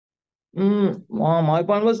My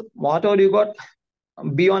point was, whatever you got,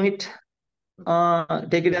 be on it.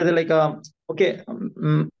 Take it as a, like a, okay,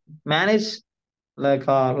 manage like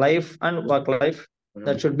life and work life.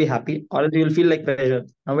 That Mhm. should be happy, or else you will feel like pressure.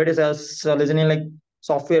 Nowadays, I was listening like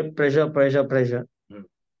software pressure, pressure, pressure. Mhm.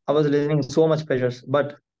 I was listening so much pressures,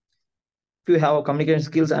 but if you have communication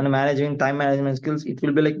skills and managing time management skills, it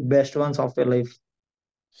will be like best one software life.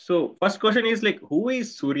 So first question is like, who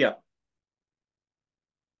is Surya?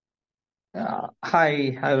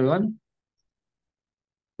 Hi everyone.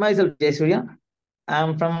 Myself Jay Surya.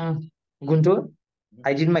 I'm from Guntur.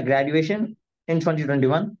 I did my graduation in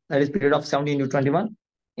 2021. That is period of 17 to 21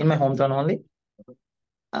 in my Okay. hometown only.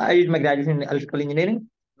 I did my graduation in electrical engineering.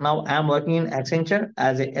 Now I'm working in Accenture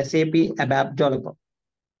as a SAP ABAP developer.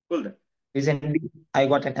 Cool then. Recently, I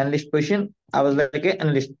got an analyst position. I was like an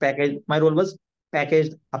analyst package. My role was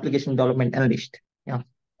packaged application development analyst. Yeah.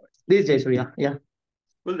 This is Jay Surya. Yeah.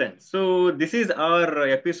 Cool then. So this is our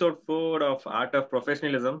episode 4 of Art of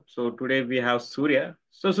Professionalism. So today we have Surya.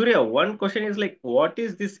 So Surya, one question is like, what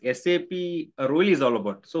is this SAP role is all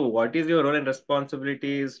about? So what is your role and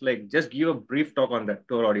responsibilities? Like, just give a brief talk on that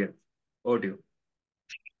to our audience. Over to you.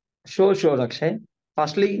 Sure, Akshay.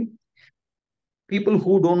 Firstly, people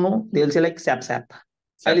who don't know, they'll say like SAP. I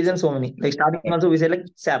SAP. listen so many. Like starting also, we say like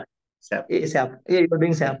SAP. SAP. Hey, SAP. Hey, you're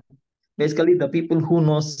doing SAP. Basically, the people who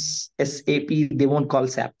knows SAP, they won't call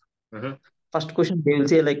SAP. Mm-hmm. First question, they will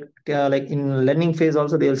say like in learning phase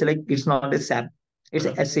also, they will say like it's not a SAP. It's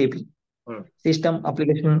Mm-hmm. a SAP. Mm. System,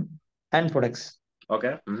 application, and products.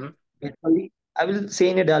 Okay. Mm-hmm. Basically, I will say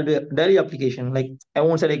in a daily application. Like I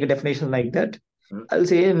won't say like a definition like that. Mm-hmm. I'll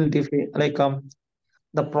say in like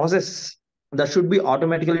the process that should be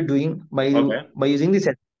automatically doing Okay. by using this.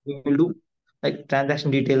 We will do like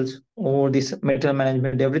transaction details or this material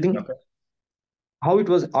management, everything. Okay. How it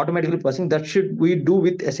was automatically processing, that should we do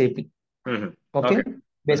with SAP. Mm-hmm. Okay. Okay. Mm-hmm.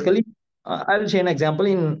 Basically, I'll share an example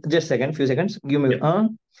in just few seconds. Give me.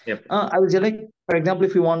 Yep. Yep. I will say like, for example,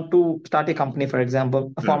 if you want to start a company, for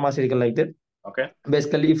example, a Mm. pharmaceutical like that. Okay.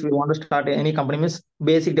 Basically, if you want to start any company, means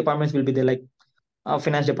basic departments will be there like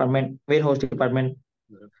finance department, warehouse department,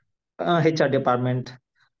 Mhm. HR department,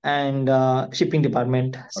 and shipping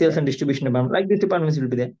department, sales Okay. and distribution department. Like these departments will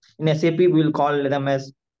be there. In SAP, we will call them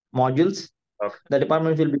as modules. Okay. The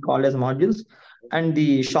departments will be called as modules, and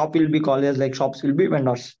the shop will be called as like shops will be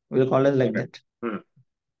vendors. We'll call it like Okay. that. Mm.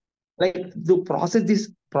 Like to process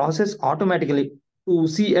this process automatically to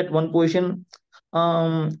see at one position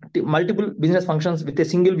multiple business functions with a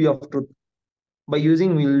single view of truth by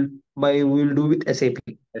using we'll do with SAP.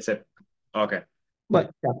 SAP. Okay.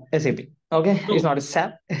 But yeah, SAP. Okay, it's So not a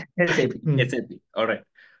SAP. SAP. SAP. All right.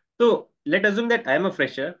 So let assume that I'm a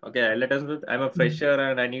fresher. Okay, let assume that I'm a fresher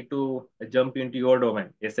and I need to jump into your domain,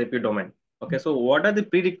 SAP domain. Okay, so what are the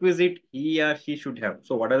prerequisite he or she should have?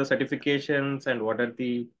 So what are the certifications and what are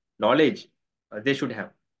the knowledge they should have?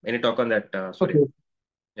 Any talk on that, Surya? Okay.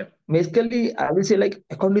 Yeah. Basically, I will say like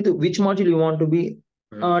according to which module you want to be,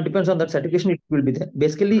 Mhm. depends on that certification. It will be there. Mhm.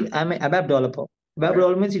 Basically, I'm a ABAP developer. ABAP Okay.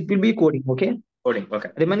 development it will be coding. Okay, Coding. Okay.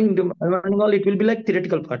 remaining all it will be like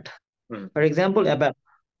theoretical part. Mhm. For example, ABAP.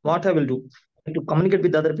 Mhm. What I will do to communicate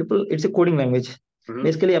with other people, it's a coding language. Mhm.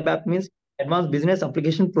 Basically, ABAP means Advanced Business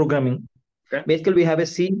Application Programming. Okay. Basically, we have a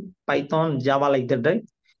C, Python, Java like that, right?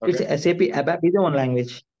 It's Okay. a SAP ABAP is a one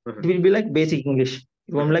language. It Mhm. will be like basic English.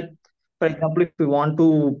 It won't Mhm. like, for example, if we want to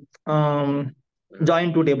Mhm.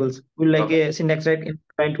 join two tables, we like Okay. a syntax right in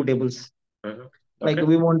join two tables. Mhm. Like Okay.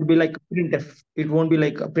 we won't be like printf. It won't be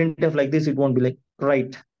like a printf like this. It won't be like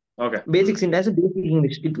right. Okay. Basic Mhm. syntax, basic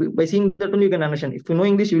English. By seeing that only you can understand. If you know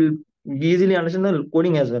English, you will easily understand the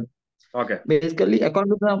coding as well. Okay. Basically,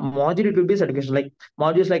 according to the module, it will be certification. Like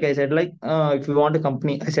modules, like I said, like if you want a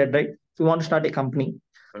company, I said right. If you want to start a company,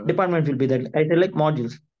 Mhm. department will be there. I said like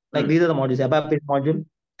modules. Like Mhm. these are the modules. ABAP is module,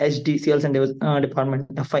 HD, sales and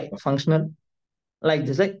department, FI, functional. Like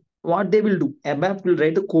this, like what they will do. ABAP will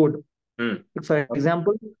write the code. Mhm. For Okay.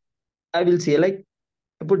 example, I will say like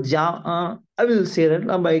I put Java. I will say that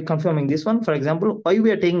by confirming this one. For example, why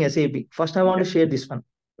we are taking SAP. First, I want Okay. to share this one.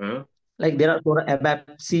 Mhm. Like there are for ABAP,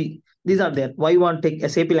 C. These are there. Why you want to take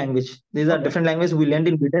SAP language? These are Okay. different languages we learned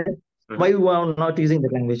in BTech. Why Mhm. you are not using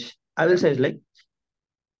that language? I will Yeah. say like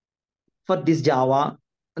for this Java,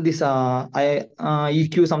 this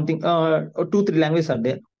EQ something, two three languages are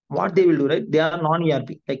there. What Okay. they will do, right? They are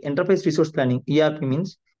non-ERP, like enterprise resource planning. ERP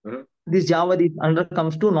means Mhm. this Java this under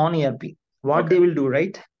comes to non-ERP. What Okay. they will do,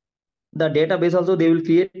 right? The database also they will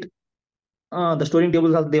create. The storing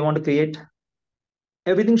tables also they want to create.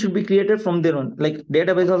 Everything should be created from their own. Like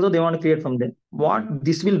database Okay. also they want to create from there. What Mhm.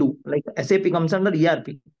 this will do, like SAP comes under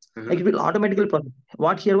ERP. like it will automatically process.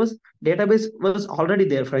 What here was database was already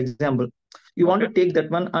there. For example, you want to take that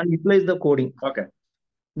one and utilize the coding. Okay.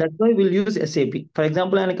 That's why we'll use SAP. For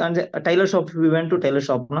example, and a tailor shop, if we went to tailor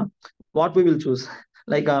shop, na, what we will choose?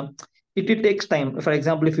 Like it takes time. For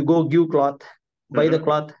example, if you go give cloth, buy the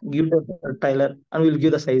cloth, give the tailor, and we'll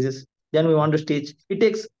give the sizes. Then we want to stitch. It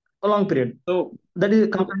takes a long period. So that is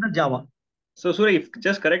comes under Java. So Surya,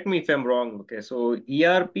 just correct me if I'm wrong. Okay, so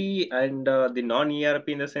ERP and the non-ERP,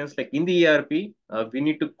 in the sense, like in the ERP, we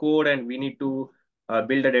need to code and we need to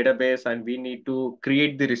build a database and we need to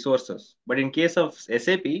create the resources. But in case of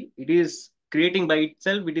SAP, it is creating by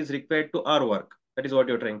itself. It is required to our work. That is what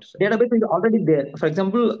you're trying to say. Database is already there. For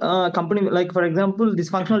example, company, like for example, this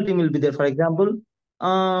functional team will be there. For example,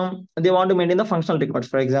 they want to maintain the functional records.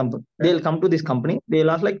 For example, they'll come to this company.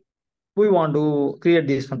 They'll ask like, we want to create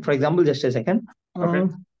this one. For example, just a second.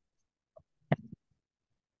 Okay.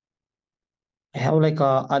 I have like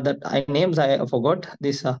that I names I forgot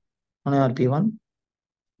this RP one.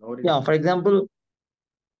 Yeah, for example,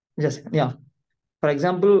 just yeah. For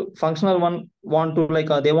example, functional one want to like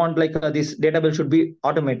they want like this database should be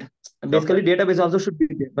automated. Basically, database also should be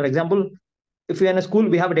there. For example, if you're in a school,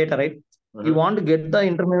 we have data, right? You want to get the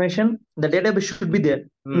information, the database should be there.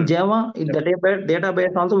 In Java, in the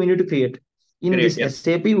database also we need to create. In this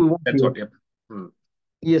SAP, we want that's what.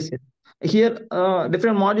 Yes, yes. Here,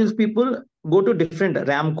 different modules people go to different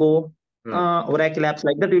Ramco, Oracle apps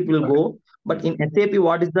like that. It will go. But in SAP,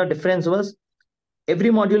 what is the difference was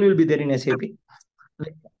every module will be there in SAP.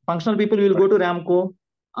 Like functional people will go to Ramco,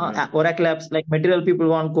 Oracle apps, like material people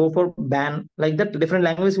want go for BAN, like that. Different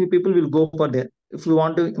language people will go for there if we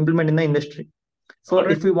want to implement in the industry. So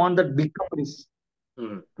if we want that big companies,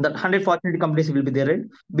 that 100 Fortune companies will be there, right?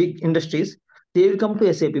 Big industries, they will come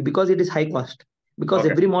to SAP because it is high cost. Because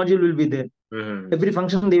every module will be there. Every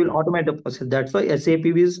function they will automate the process. That's why SAP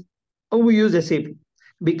is we use SAP.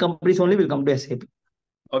 Big companies only will come to SAP.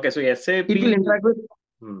 Okay, so SAP it will interact with.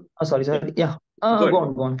 Sorry. Yeah. Go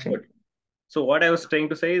on. So what I was trying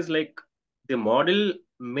to say is like the model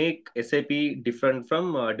make SAP different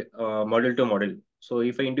from model to model. So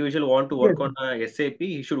if an individual want to work on a SAP,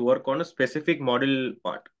 he should work on a specific model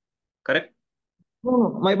part. Correct?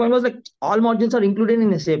 No. My point was like all modules are included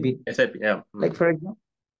in SAP. SAP, yeah. Like for example,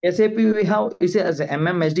 SAP we have is as a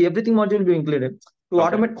MMSD, everything module will be included. To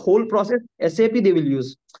automate whole process, SAP they will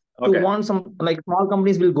use. To want some like small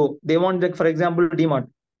companies will go. They want like for example DMart.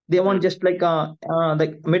 They want just like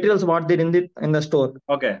materials what they're in the store.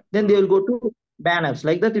 Then they will go to BAN apps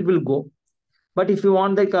like that. It will go. But if you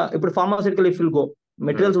want like if pharmaceutical, if you go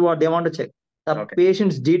materials what they want to check, the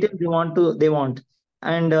patient's details they want,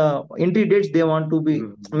 and entry dates they want to be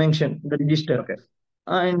mentioned the register.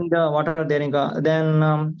 And what are there?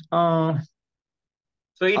 Then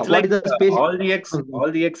so it's like all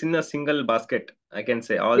the eggs in a single basket. I can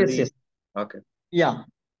say all the. Yes. Okay. Yeah,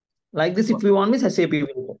 like this. If you want this SAP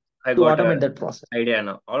will I to automate that process. Idea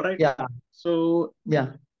now. All right. Yeah. So yeah,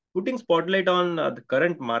 putting spotlight on the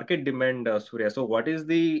current market demand, Surya. So what is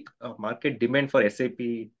the market demand for SAP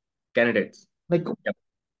candidates? Like.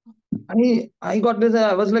 I got this.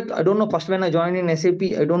 I was like, I don't know. First, when I joined in SAP,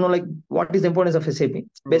 I don't know like what is the importance of SAP.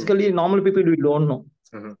 Basically, normal people we don't know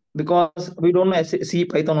because we don't know C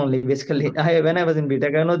Python only. Basically, when I was in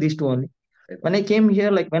BTech, I know these two only. When I came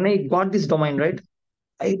here, like when I got this domain, right,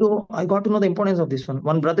 I got to know the importance of this one.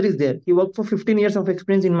 One brother is there. He worked for 15 years of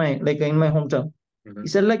experience in my hometown. He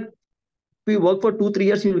said like, if we work for 2-3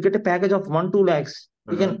 years, you will get a package of 1-2 lakhs.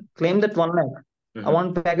 You can claim that 1 lakh.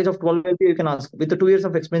 One package of 12 lakh you can ask with the 2 years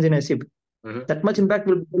of experience in SAP. That much impact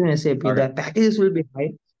will be in SAP. The packages will be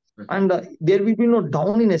high, and there will be no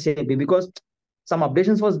down in SAP because some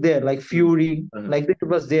updations was there like Fury, like that it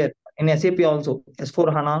was there in SAP also.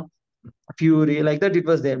 S4 HANA, Fury, like that it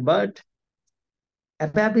was there. But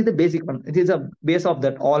ABAP is the basic one. It is a base of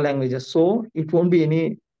that all languages. So it won't be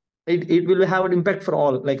any. It will have an impact for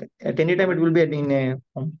all. Like at any time, it will be in a.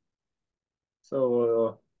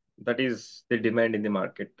 So that is the demand in the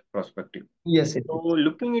market perspective. Yes. So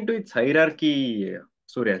looking into its hierarchy,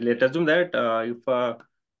 Surya, let's assume that if a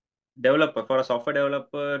developer, for a software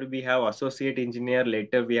developer, we have associate engineer,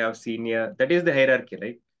 later we have senior. That is the hierarchy,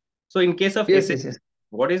 right? So in case of yes.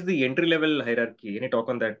 What is the entry level hierarchy? Any talk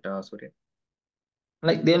on that, Surya?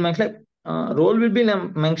 Like they'll mention like role will be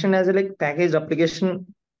mentioned as a like packaged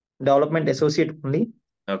application development associate only.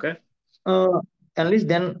 Okay. Analyst,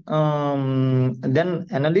 then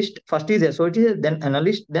analyst. First is associate, then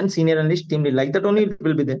analyst, then senior analyst, team lead. Like that only it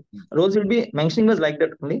will be there. Roles will be mentioning was like that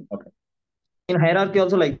only. Okay. In hierarchy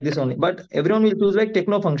also like this only. But everyone will choose like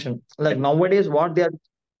techno function. Like nowadays, what they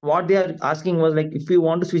are asking was like if you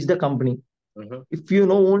want to switch the company, Mhm. If you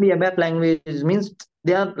know only ABAP language means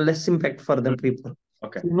they are less impact for them Mm. people.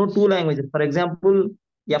 Okay. You know two languages. For example,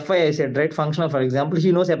 FI I said, right? Functional, for example,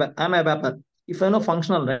 he knows ABAP. I'm ABAP. If I know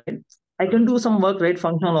functional, right? I can Mhm. do some work, right?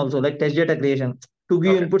 Functional also, like test data creation. To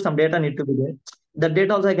give Okay. input, some data need to be there. That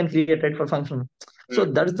data also I can create, right, for functional. So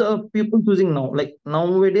Mm. that's the people choosing now. Like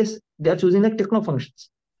nowadays, they are choosing like techno functions.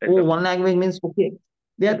 Right. Oh, one language means okay.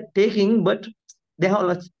 They are taking, but they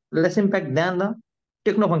have less impact than the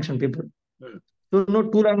techno function people. Mm. So no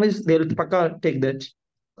two languages, they'll pakka take that.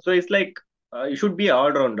 So it's like you should be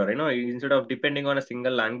all rounder. Instead of depending on a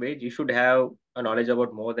single language, you should have a knowledge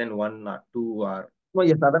about more than one or two or. Oh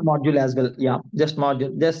yes, other module as well. Yeah, just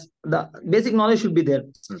module. Just the basic knowledge should be there.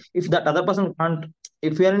 Mm. If that other person can't,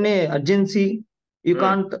 if you are in a urgency, you Mm.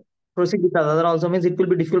 can't proceed with the other also means it will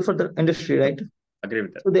be difficult for the industry, right? Agree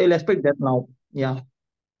with that. So they will expect that now. Yeah.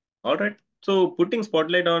 All right. So putting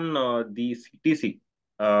spotlight on the CTC,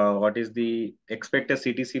 what is the expected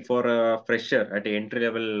CTC for a fresher at the entry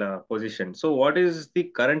level position? So what is the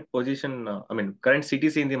current position? I mean, current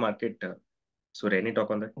CTC in the market? Sorry, any talk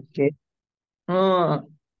on that? Okay. Uh,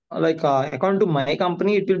 according to my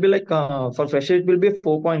company, it will be like for fresher it will be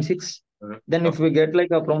 4.6. Mhm. Then if Okay. we get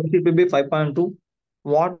like a promotion, it will be 5.2.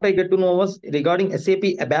 What I get to know was regarding SAP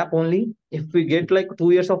ABAP only. If we get like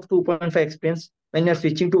 2 years of 2.5 experience, when you're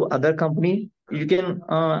switching to other company, you can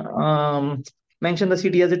mention the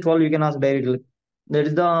city as a 12. You can ask directly. That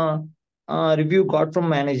is the review got from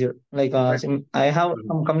manager. Right. I have Mhm.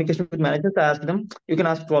 some communication with managers. I ask them. You can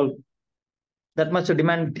ask 12. That much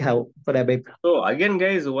demand we have for ABAP. So again,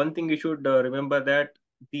 guys, one thing you should remember that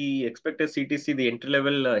the expected CTC, the entry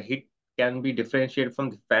level hit can be differentiated from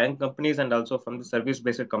the FANG companies and also from the service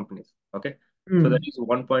based companies. Okay. So that Hmm. is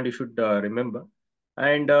one point you should remember.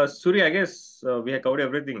 And Suri, I guess we have covered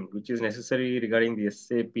everything which is necessary regarding the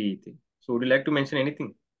SAP thing. So would you like to mention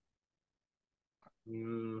anything?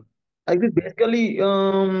 Mm, I think basically,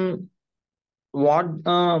 what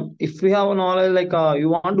if we have a knowledge you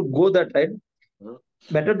want to go that right, mm,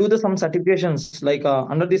 better do the some certifications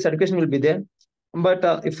under the certification will be there. But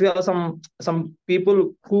if you have some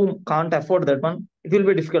people who can't afford that one, it will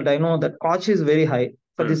be difficult. I know that cost is very high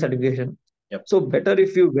for the mm, certification. yep, So better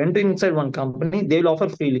if you went inside one company, they will offer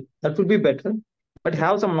freely. That would be better. But yep,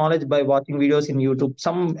 have some knowledge by watching videos in YouTube.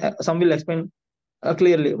 Some will explain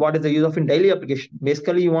clearly what is the use of in daily application.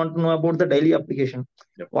 Basically, you want to know about the daily application.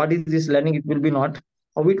 yep, What is this learning? It will be not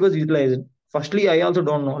how it was utilized. Firstly, I also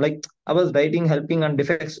don't know. Like I was writing, helping, and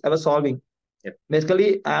defects I was solving. yep. Basically,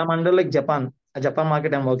 I am under like Japan, a Japan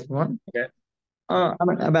market I'm working on. Okay. I'm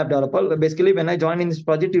an ABAP developer. Basically, when I joined in this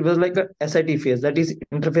project, it was like a SIT phase, that is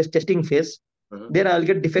interface testing phase. Mhm. There I'll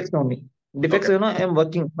get defects only. Defects, Okay. I'm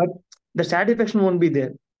working, but the satisfaction won't be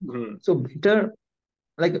there. Mhm. So better,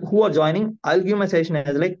 like who are joining, I'll give my suggestion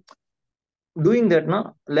as like doing that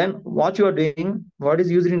now, learn what you are doing, what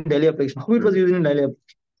is used in daily application, how it was Mhm. used in daily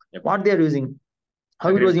application, Yep. what they are using, how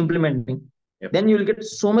it Agree was with you. implementing. Yep. Then you will get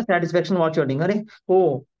so much satisfaction what you're doing. Are,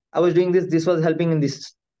 oh, I was doing this, this was helping in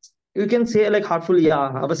this. You can say like heartfully, yeah,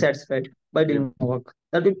 I was satisfied by Agree. doing my work.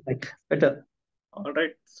 That will be like better. All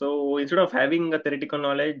right. So instead of having a theoretical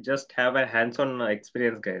knowledge, just have a hands-on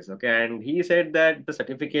experience, guys. Okay. And he said that the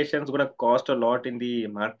certification is going to cost a lot in the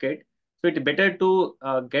market. So it's better to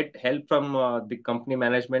get help from the company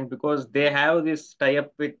management because they have this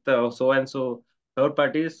tie-up with so and so third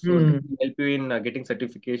parties. So they Hmm. can help you in getting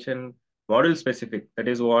certification model specific. That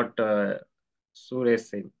is what Sur is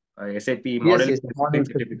saying. SAP Yes, model yes, specific model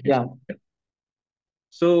specific. Yeah. certification.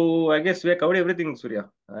 So I guess we have covered everything, Surya.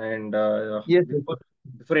 And Yes, yes, before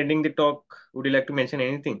yes. before ending the talk, would you like to mention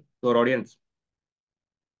anything to our audience?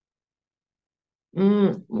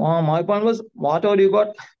 My point was whatever you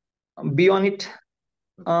got, be on it.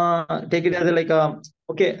 Take it as a,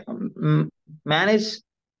 okay, manage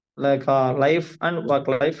life and work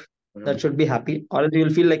life. Mhm. That should be happy, or else you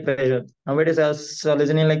will feel like pressure. Nowadays, I was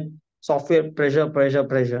listening like software pressure, pressure,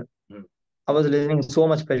 pressure. Mhm. I was listening so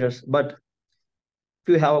much pressures, but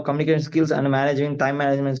if you have communication skills and managing time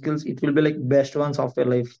management skills, it will be like best one software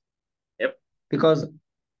life. Yep. Because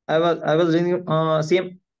I was doing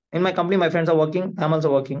same in my company. My friends are working. I'm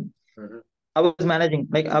also working. Mhm. I was managing.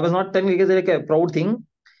 Like I was not telling it as like a proud thing.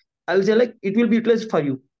 I'll say like it will be utilized for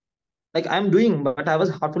you. Like I'm doing, but I was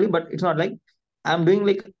heartfully, but it's not like I'm doing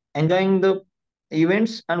like enjoying the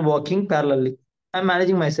events and working parallelly. I'm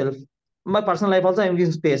managing myself. My personal life also I'm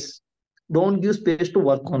giving space. Don't give space to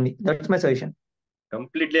work only. That's my suggestion.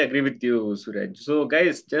 Completely agree with you, Suraj. So,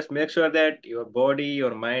 guys, just make sure that your body,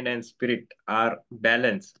 your mind, and spirit are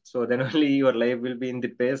balanced. So then only your life will be in the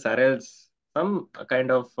pace, or else some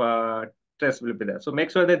kind of stress will be there. So make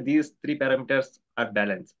sure that these three parameters are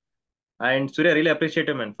balanced. And Surya, really appreciate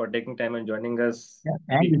you, man, for taking time and joining us. Yeah,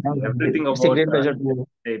 thank you. Thank you. Everything It's a about great pleasure to.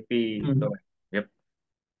 SAP Mhm. domain. Yep.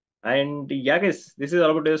 And yeah, guys, this is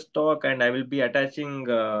all about this talk, and I will be attaching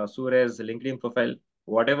Surya's LinkedIn profile.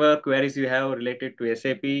 Whatever queries you have related to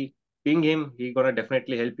SAP, ping him. He gonna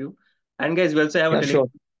definitely help you. And guys, we also have a Yeah, Telegram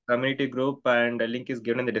sure. community group, and the link is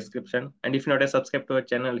given in the description. And if you're not a subscribe to our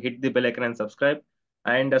channel, hit the bell icon and subscribe.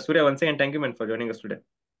 And Surya, once again, thank you, man, for joining us today.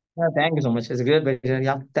 Yeah, thank you so much. It's a great pleasure.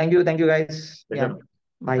 Yeah. Thank you. Thank you, guys. Pleasure, Yeah. man.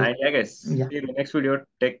 Bye. And yeah, guys, Yeah. see you in the next video.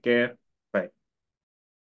 Take care.